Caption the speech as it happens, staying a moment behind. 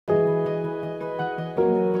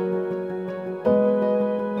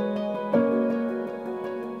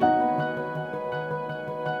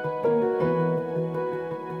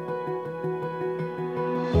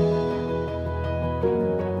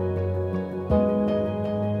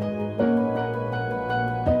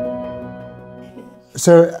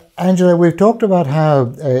So, Angela, we've talked about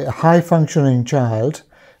how a high-functioning child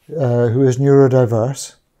who is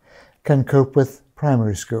neurodiverse can cope with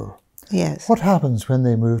primary school. Yes. What happens when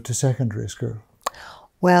they move to secondary school?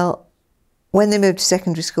 Well, when they move to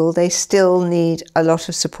secondary school, they still need a lot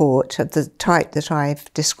of support of the type that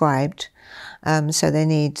I've described. So they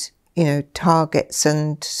need, targets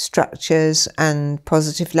and structures and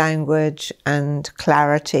positive language and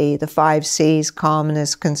clarity, the 5 C's,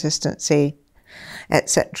 calmness, consistency,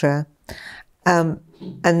 etc.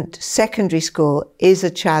 And secondary school is a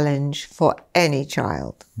challenge for any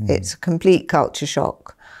child. It's a complete culture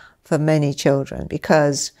shock for many children,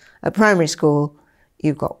 because at primary school,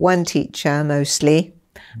 you've got one teacher mostly,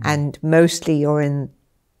 and mostly you're in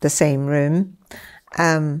the same room,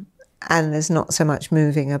 and there's not so much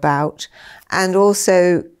moving about. And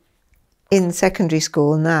also in secondary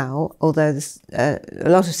school now, although there's a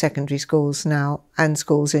lot of secondary schools now and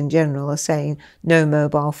schools in general are saying no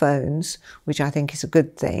mobile phones, which I think is a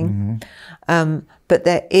good thing, but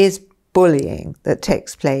there is bullying that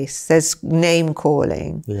takes place. There's name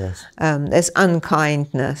calling, Yes. There's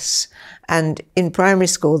unkindness, and in primary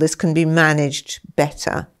school this can be managed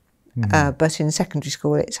better. But in secondary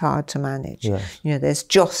school it's hard to manage. Yes. There's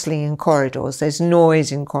jostling in corridors, there's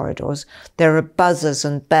noise in corridors, there are buzzers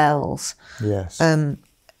and bells. Yes. And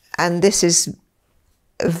this is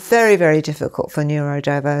very, very difficult for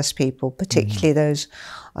neurodiverse people, particularly those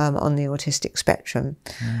on the autistic spectrum.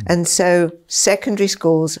 And so secondary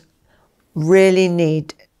schools really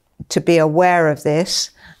need to be aware of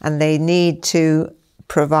this, and they need to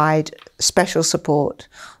provide special support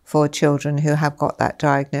for children who have got that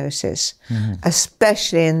diagnosis,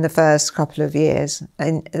 especially in the first couple of years.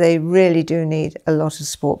 And they really do need a lot of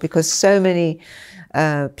support, because so many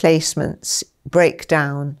placements break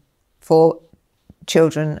down for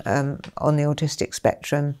children on the autistic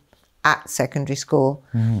spectrum at secondary school.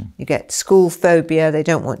 You get school phobia, they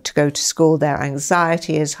don't want to go to school, their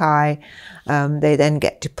anxiety is high, they then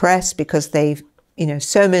get depressed because they've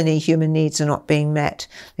so many human needs are not being met.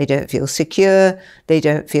 They don't feel secure, they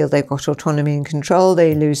don't feel they've got autonomy and control,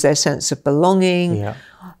 they lose their sense of belonging,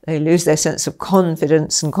 they lose their sense of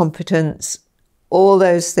confidence and competence. All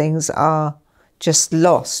those things are just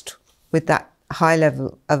lost with that high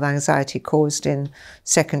level of anxiety caused in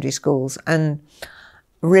secondary schools. And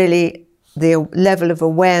really, the level of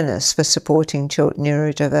awareness for supporting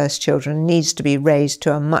neurodiverse children needs to be raised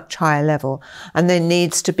to a much higher level. And there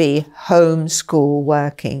needs to be home school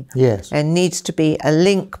working. Yes. There needs to be a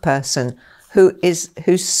link person whose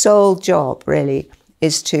sole job really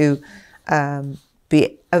is to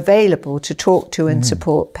be available to talk to and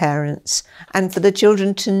support parents, and for the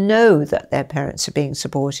children to know that their parents are being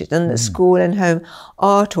supported and that school and home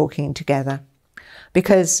are talking together.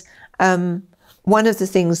 Because one of the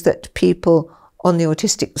things that people on the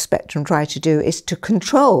autistic spectrum try to do is to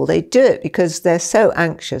control. They do it because they're so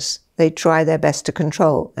anxious. They try their best to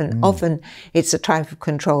control. And often it's a type of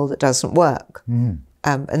control that doesn't work. And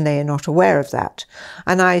they are not aware of that.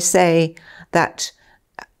 And I say that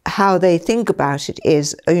how they think about it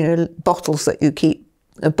is, bottles that you keep,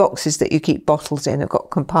 boxes that you keep bottles in have got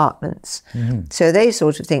compartments. So they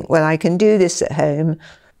sort of think, well, I can do this at home,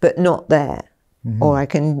 but not there. Or I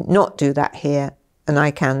can not do that here, and I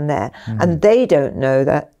can there. And they don't know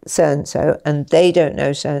that so-and-so, and they don't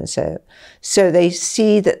know so-and-so. So they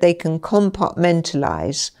see that they can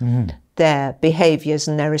compartmentalize their behaviours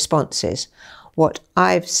and their responses. What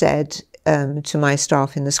I've said to my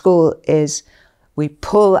staff in the school is, we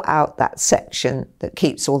pull out that section that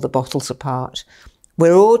keeps all the bottles apart.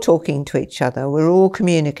 We're all talking to each other, we're all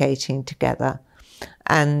communicating together.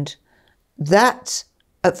 And that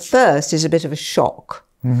at first is a bit of a shock,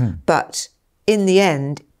 but in the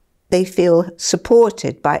end, they feel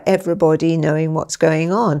supported by everybody knowing what's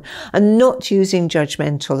going on and not using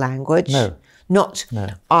judgmental language. No. Not,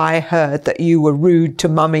 I heard that you were rude to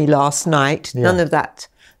mummy last night. None of that.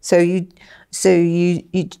 So you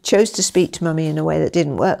chose to speak to mummy in a way that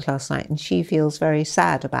didn't work last night, and she feels very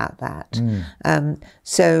sad about that.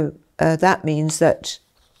 So that means that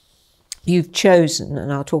you've chosen,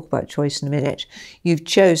 and I'll talk about choice in a minute, you've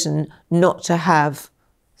chosen not to have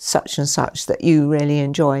such and such that you really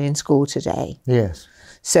enjoy in school today. Yes.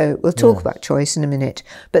 So we'll talk about choice in a minute,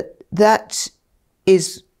 but that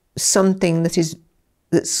is something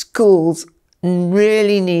that schools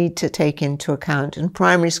really need to take into account, and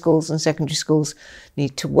primary schools and secondary schools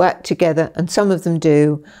need to work together, and some of them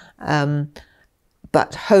do,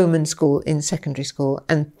 but home and school in secondary school,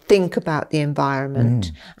 and think about the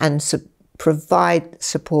environment and provide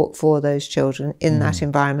support for those children in that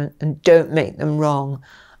environment, and don't make them wrong,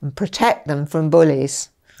 and protect them from bullies.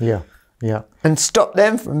 Yeah. Yeah. and stop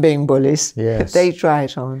them from being bullies Yes. if they try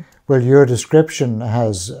it on. Well, your description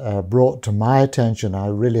has brought to my attention, I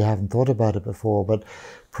really haven't thought about it before, but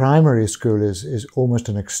primary school is almost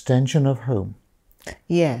an extension of home.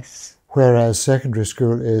 Yes. Whereas secondary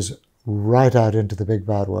school is right out into the big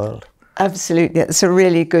bad world. Absolutely. That's a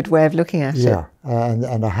really good way of looking at it. Yeah,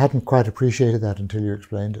 and I hadn't quite appreciated that until you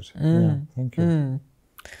explained it. Yeah, thank you.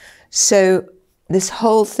 So this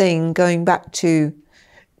whole thing, going back to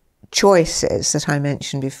choices that I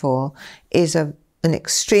mentioned before, is an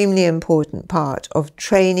extremely important part of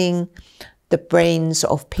training the brains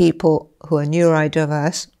of people who are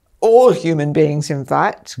neurodiverse, all human beings, in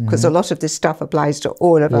fact, because a lot of this stuff applies to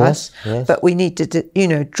all of us. Yes. But we need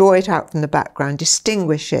to, draw it out from the background,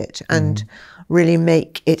 distinguish it, and really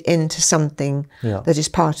make it into something that is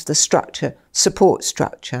part of the structure, support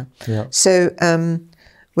structure. Yeah. So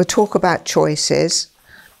we'll talk about choices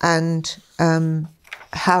and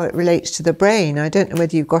how it relates to the brain. I don't know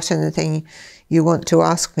whether you've got anything you want to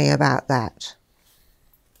ask me about that.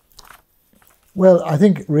 Well, I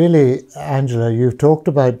think really, Angela, you've talked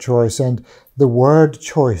about choice, and the word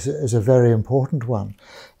choice is a very important one.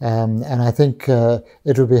 And I think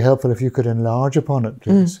it would be helpful if you could enlarge upon it,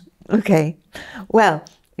 please. Okay. Well,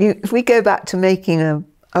 if we go back to making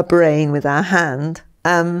a brain with our hand,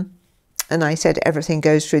 and I said everything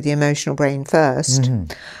goes through the emotional brain first,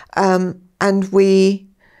 and we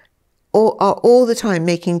are all the time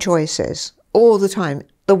making choices, all the time.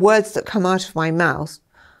 The words that come out of my mouth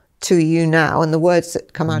to you now and the words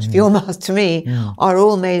that come out of your mouth to me are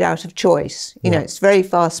all made out of choice. You know, it's very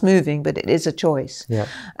fast moving, but it is a choice. Yeah.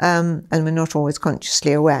 And we're not always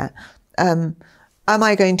consciously aware. Am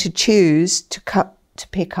I going to choose to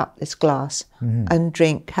pick up this glass and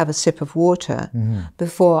have a sip of water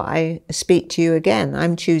before I speak to you again?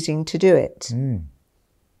 I'm choosing to do it.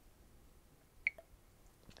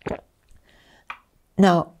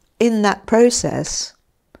 Now, in that process,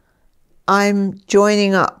 I'm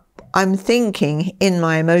joining up. I'm thinking in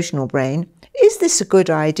my emotional brain, is this a good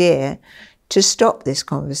idea to stop this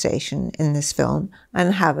conversation in this film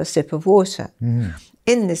and have a sip of water?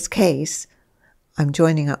 In this case, I'm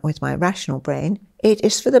joining up with my rational brain. It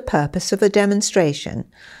is for the purpose of a demonstration.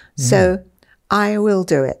 So I will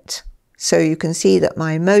do it. So you can see that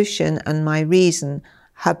my emotion and my reason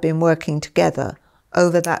have been working together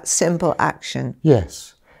over that simple action.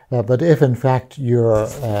 Yes. But if in fact you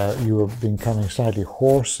are becoming slightly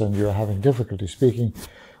hoarse and you're having difficulty speaking,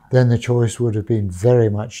 then the choice would have been very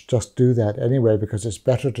much just do that anyway, because it's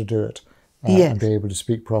better to do it and be able to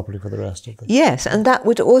speak properly for the rest of the... Yes, and that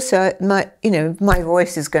would also, my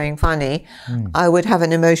voice is going funny, I would have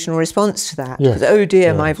an emotional response to that. Yes. Oh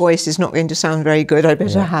dear, my voice is not going to sound very good, I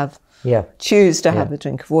better choose to have a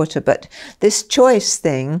drink of water. But this choice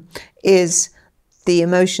thing is the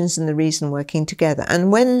emotions and the reason working together.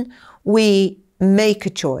 And when we make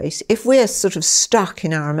a choice, if we're sort of stuck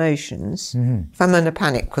in our emotions, if I'm in a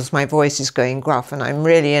panic because my voice is going gruff and I'm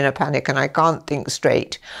really in a panic and I can't think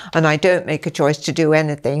straight and I don't make a choice to do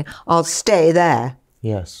anything, I'll stay there.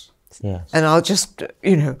 Yes, yes. And I'll just,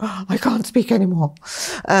 I can't speak anymore.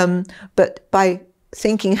 But by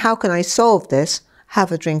thinking, how can I solve this?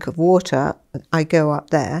 Have a drink of water, I go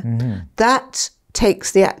up there. That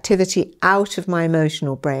takes the activity out of my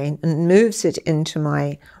emotional brain and moves it into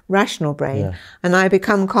my rational brain, and I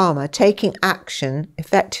become calmer. Taking action,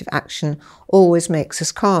 effective action, always makes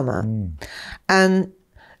us calmer. And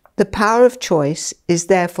the power of choice is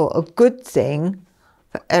therefore a good thing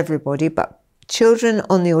for everybody, but children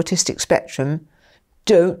on the autistic spectrum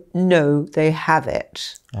don't know they have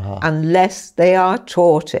it unless they are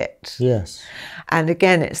taught it. Yes. And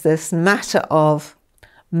again, it's this matter of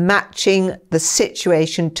matching the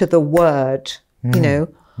situation to the word.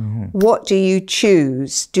 What do you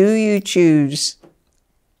choose? Do you choose,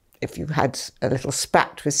 if you had a little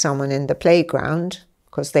spat with someone in the playground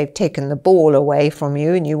because they've taken the ball away from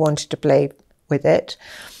you and you wanted to play with it,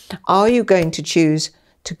 are you going to choose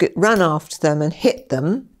to run after them and hit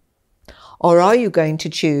them, or are you going to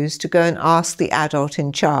choose to go and ask the adult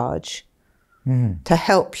in charge to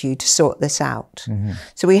help you to sort this out?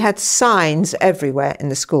 So we had signs everywhere in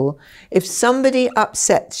the school. If somebody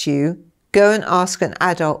upsets you, go and ask an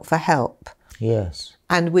adult for help. Yes.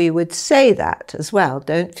 And we would say that as well.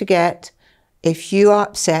 Don't forget, if you are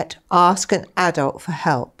upset, ask an adult for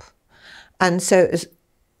help. And so it's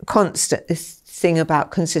constant, this thing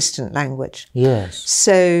about consistent language. Yes.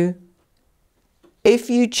 So if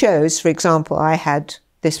you chose, for example,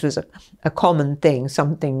 this was a common thing,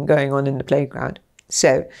 something going on in the playground.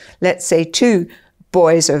 So let's say two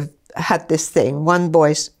boys have had this thing. One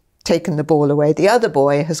boy's taken the ball away. The other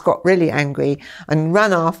boy has got really angry and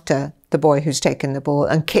run after the boy who's taken the ball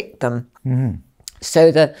and kicked them.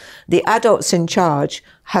 So the adults in charge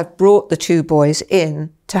have brought the two boys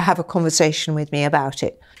in to have a conversation with me about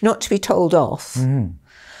it, not to be told off.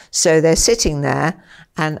 So they're sitting there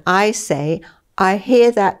and I say, I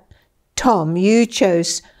hear that, Tom, you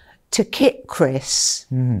chose to kick Chris.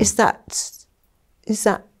 Is that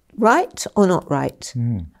right or not right?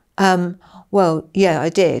 Well, yeah, I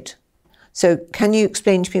did. So can you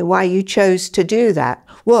explain to me why you chose to do that?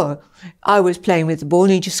 Well, I was playing with the ball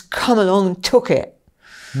and he just come along and took it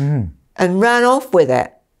and ran off with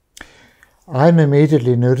it. I'm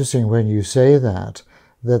immediately noticing when you say that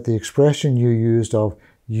the expression you used of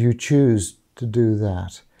you choose to do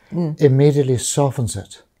that immediately softens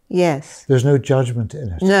it. Yes. There's no judgment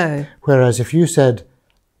in it. No. Whereas if you said,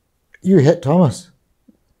 you hit Thomas,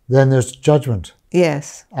 then there's judgment.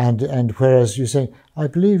 Yes. And whereas you say, I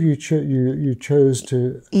believe you chose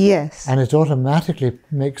to. Yes. And it automatically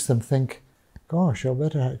makes them think, gosh, I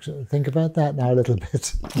better think about that now a little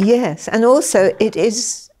bit. Yes. And also it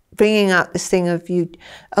is bringing out this thing of you,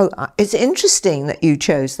 oh, it's interesting that you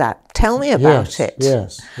chose that. Tell me about it.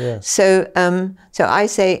 Yes, yes. So, so I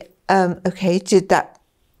say, okay, did that,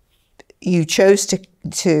 you chose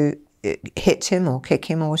to hit him or kick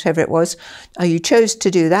him or whatever it was. You chose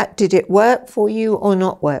to do that. Did it work for you or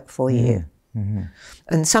not work for you?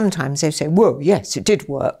 And sometimes they say, well, yes, it did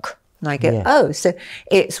work. And I go, oh, so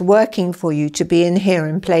it's working for you to be in here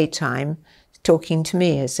in playtime talking to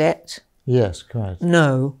me, is it? Yes, correct.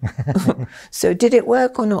 No. So did it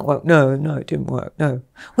work or not work? No, it didn't work, no.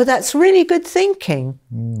 Well, that's really good thinking.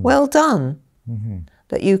 Well done.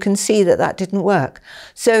 That you can see that didn't work.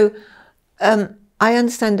 So I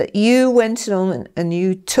understand that you went along and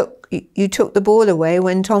you took the ball away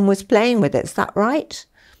when Tom was playing with it. Is that right?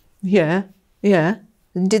 Yeah.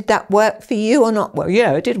 And did that work for you or not? Well,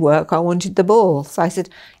 yeah, it did work. I wanted the ball. So I said,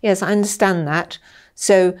 yes, I understand that.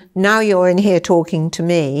 So now you're in here talking to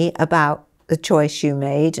me about the choice you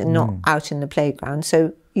made and not out in the playground.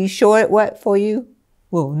 So you sure it worked for you?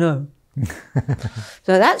 Well, no.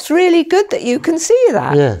 So that's really good that you can see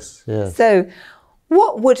that. Yes, yes. So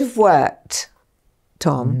what would have worked,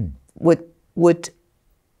 Tom?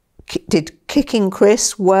 Did kicking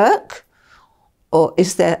Chris work? Or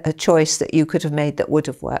is there a choice that you could have made that would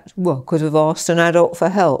have worked? Well, could have asked an adult for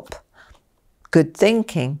help. Good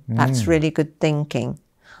thinking. That's really good thinking.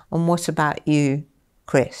 And what about you,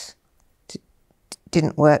 Chris?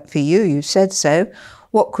 Didn't work for you, you said so.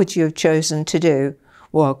 What could you have chosen to do?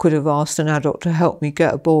 Well, I could have asked an adult to help me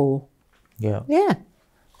get a ball. Yeah. Yeah.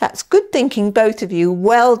 That's good thinking, both of you.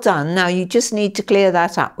 Well done. Now you just need to clear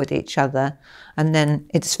that up with each other and then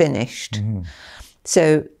it's finished.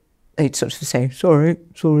 So they'd sort of say, sorry.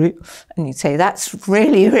 And you'd say, that's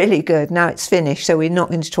really, really good. Now it's finished, so we're not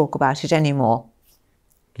going to talk about it anymore.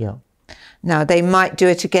 Yeah. Now they might do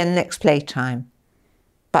it again next playtime,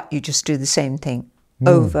 but you just do the same thing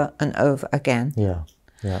over and over again. Yeah,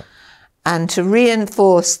 yeah. And to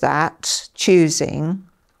reinforce that choosing,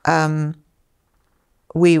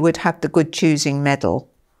 we would have the good choosing medal.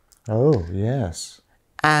 Oh, yes.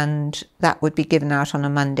 And that would be given out on a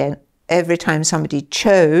Monday. Every time somebody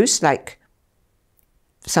chose, like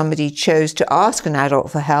somebody chose to ask an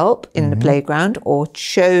adult for help in the playground or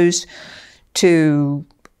chose to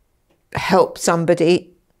help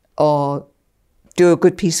somebody or do a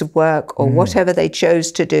good piece of work or whatever they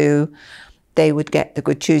chose to do, they would get the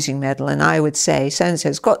good choosing medal. And I would say,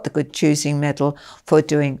 so-and-so's got the good choosing medal for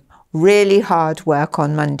doing really hard work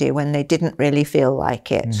on Monday when they didn't really feel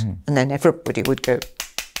like it. And then everybody would go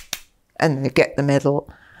and they'd get the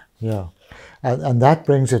medal. Yeah. And that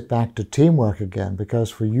brings it back to teamwork again,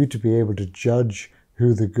 because for you to be able to judge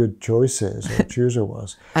who the good choice is or chooser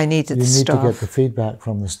was, you need to get the feedback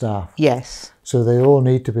from the staff. Yes. So they all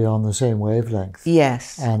need to be on the same wavelength.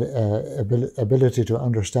 Yes. And ability to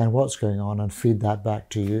understand what's going on and feed that back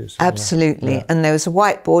to you. So, absolutely. Yeah. And there was a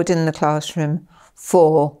whiteboard in the classroom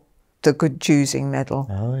for the good choosing medal.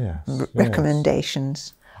 Oh, yes.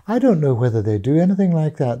 Recommendations. I don't know whether they do anything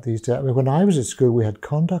like that these days. I mean, when I was at school, we had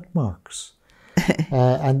conduct marks.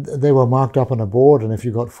 And they were marked up on a board, and if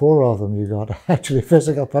you got 4 of them, you got actually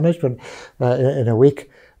physical punishment in a week.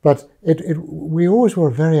 But we always were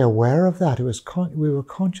very aware of that. We were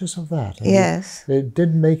conscious of that. Yes. It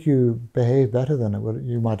did make you behave better than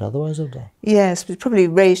you might otherwise have done. Yes, but it probably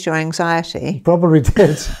raised your anxiety. Probably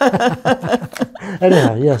did.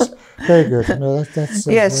 Anyhow, yes, very good. No, that's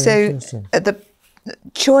yes. So interesting. The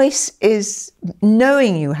choice is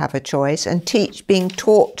knowing you have a choice and being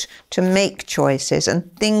taught to make choices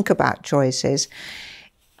and think about choices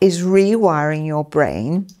is rewiring your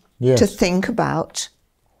brain to think about,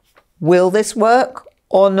 will this work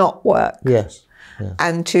or not work. Yes. Yes.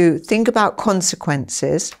 And to think about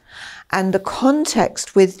consequences and the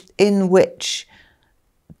context within which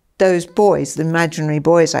those boys, the imaginary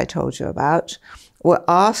boys I told you about, were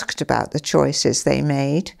asked about the choices they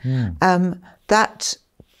made. That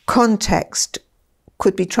context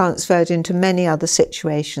could be transferred into many other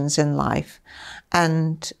situations in life.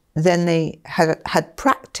 And then they had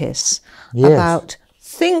practice about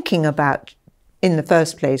thinking about, in the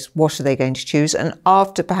first place, what are they going to choose? And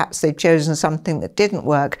after perhaps they've chosen something that didn't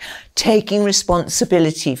work, taking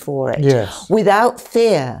responsibility for it without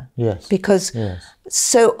fear. Yes. Because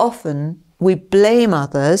so often we blame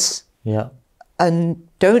others and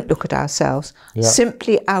don't look at ourselves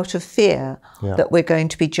simply out of fear that we're going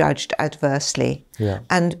to be judged adversely.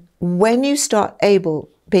 And when you start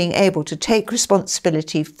being able to take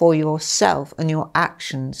responsibility for yourself and your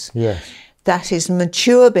actions, that is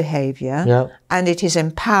mature behaviour, and it is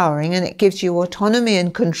empowering, and it gives you autonomy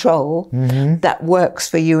and control that works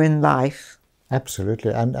for you in life.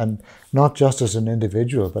 Absolutely, and not just as an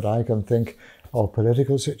individual, but I can think of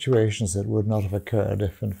political situations that would not have occurred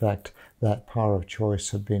if, in fact, that power of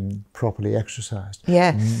choice had been properly exercised.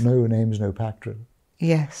 Yes. No names, no pact.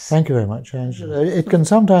 Yes. Thank you very much, Angela. It can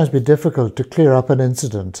sometimes be difficult to clear up an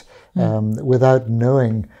incident without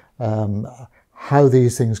knowing how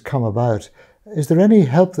these things come about. Is there any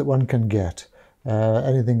help that one can get?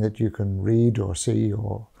 Anything that you can read or see?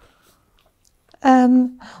 Or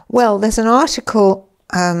well, there's an article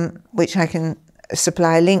which I can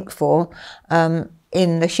supply a link for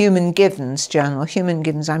in the Human Givens journal. Human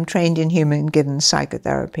Givens, I'm trained in Human Givens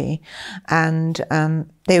psychotherapy, and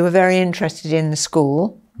they were very interested in the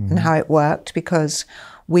school and how it worked, because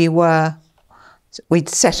we'd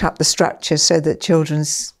set up the structure so that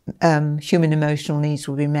children's human emotional needs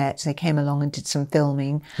would be met. They came along and did some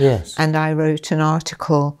filming. And I wrote an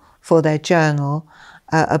article for their journal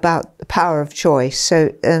about the power of choice. So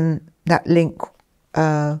that link,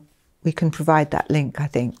 we can provide that link, I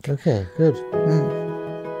think. Okay, good.